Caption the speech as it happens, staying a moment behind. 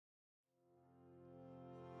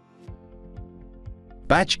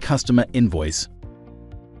Batch customer invoice.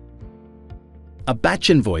 A batch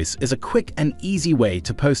invoice is a quick and easy way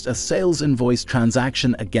to post a sales invoice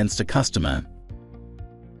transaction against a customer.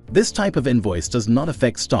 This type of invoice does not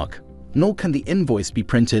affect stock, nor can the invoice be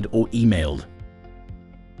printed or emailed.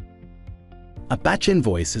 A batch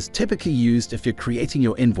invoice is typically used if you're creating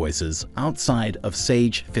your invoices outside of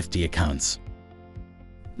Sage 50 accounts.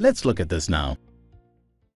 Let's look at this now.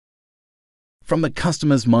 From the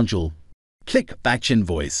Customers module, click Batch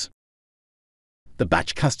Invoice. The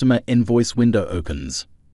Batch Customer Invoice window opens.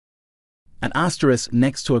 An asterisk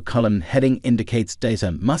next to a column heading indicates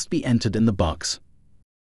data must be entered in the box.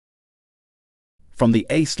 From the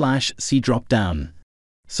A/C drop-down,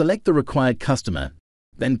 select the required customer,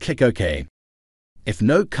 then click OK. If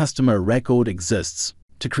no customer record exists,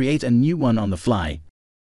 to create a new one on the fly,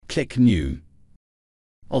 click New.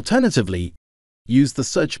 Alternatively, use the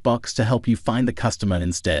search box to help you find the customer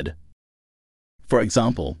instead. For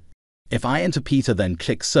example, if I enter Peter then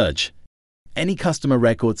click Search, any customer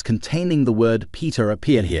records containing the word Peter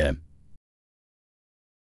appear here.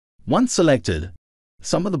 Once selected,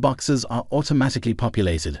 some of the boxes are automatically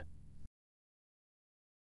populated.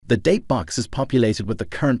 The Date box is populated with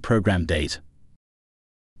the current program date.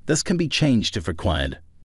 This can be changed if required.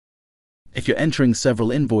 If you're entering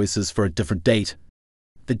several invoices for a different date,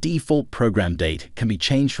 the default program date can be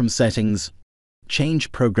changed from Settings,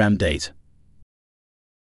 Change Program Date.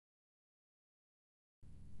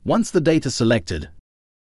 Once the date is selected,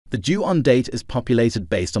 the due on date is populated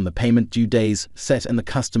based on the payment due days set in the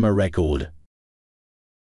customer record.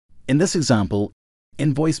 In this example,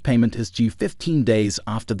 invoice payment is due 15 days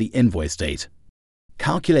after the invoice date,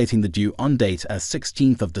 calculating the due on date as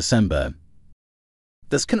 16th of December.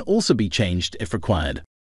 This can also be changed if required.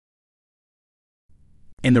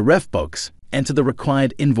 In the ref box, enter the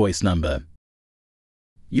required invoice number.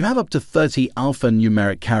 You have up to 30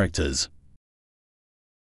 alphanumeric characters.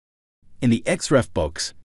 In the xref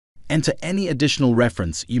box, enter any additional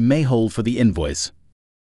reference you may hold for the invoice.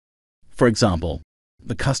 For example,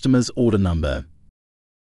 the customer's order number.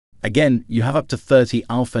 Again, you have up to 30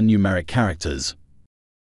 alphanumeric characters.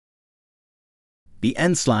 The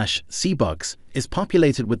N/C box is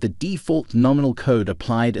populated with the default nominal code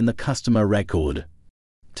applied in the customer record.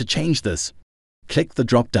 To change this, click the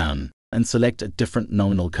drop-down and select a different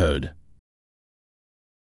nominal code.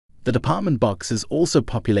 The department box is also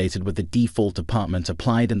populated with the default department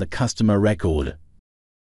applied in the customer record.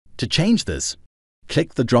 To change this,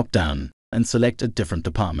 click the drop-down and select a different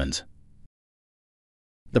department.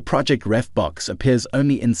 The project ref box appears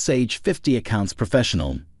only in Sage 50 Accounts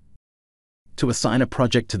Professional. To assign a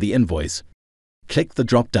project to the invoice, click the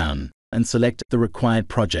drop-down and select the required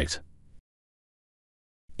project.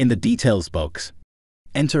 In the Details box,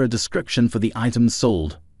 enter a description for the items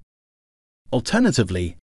sold.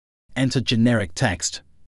 Alternatively, enter generic text.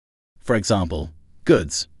 For example,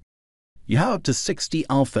 goods. You have up to 60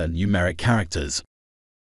 alphanumeric characters.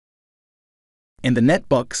 In the Net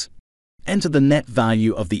box, enter the net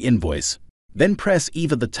value of the invoice, then press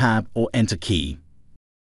either the Tab or Enter key.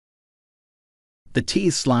 The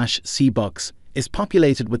T/C box is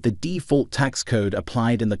populated with the default tax code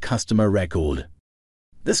applied in the customer record.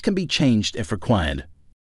 This can be changed if required.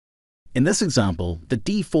 In this example, the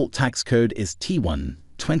default tax code is T1,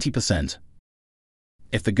 20%.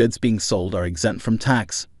 If the goods being sold are exempt from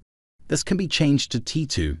tax, this can be changed to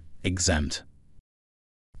T2, exempt.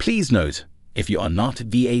 Please note, if you are not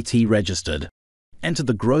VAT registered, enter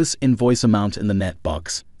the gross invoice amount in the Net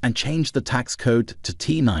box and change the tax code to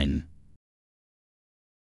T9.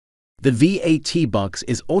 The VAT box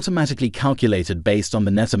is automatically calculated based on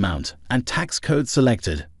the net amount and tax code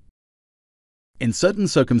selected. In certain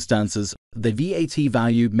circumstances, the VAT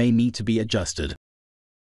value may need to be adjusted.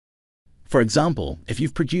 For example, if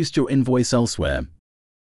you've produced your invoice elsewhere,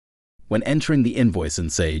 when entering the invoice in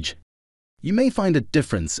Sage, you may find a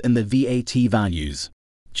difference in the VAT values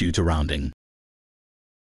due to rounding.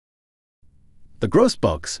 The gross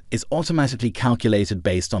box is automatically calculated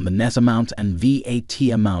based on the net amount and VAT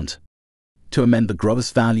amount. To amend the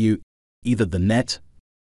gross value, either the net,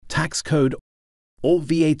 tax code, or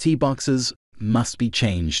VAT boxes must be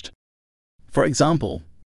changed. For example,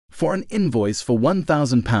 for an invoice for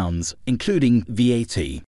 £1,000 including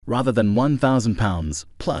VAT, rather than £1,000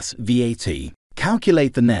 plus VAT,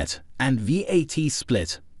 calculate the net and VAT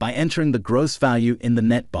split by entering the gross value in the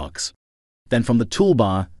Net box. Then from the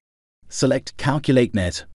toolbar, select Calculate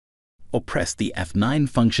Net or press the F9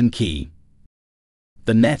 function key.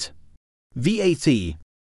 The net, VAT,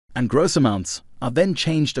 and gross amounts are then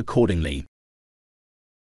changed accordingly.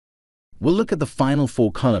 We'll look at the final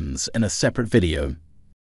 4 columns in a separate video.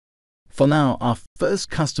 For now, our first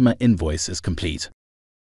customer invoice is complete.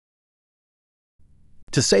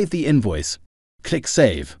 To save the invoice, click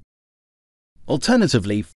Save.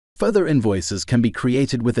 Alternatively, further invoices can be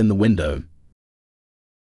created within the window.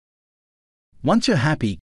 Once you're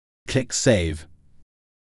happy, click Save.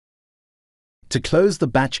 To close the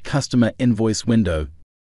Batch Customer Invoice window,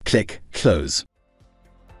 click Close.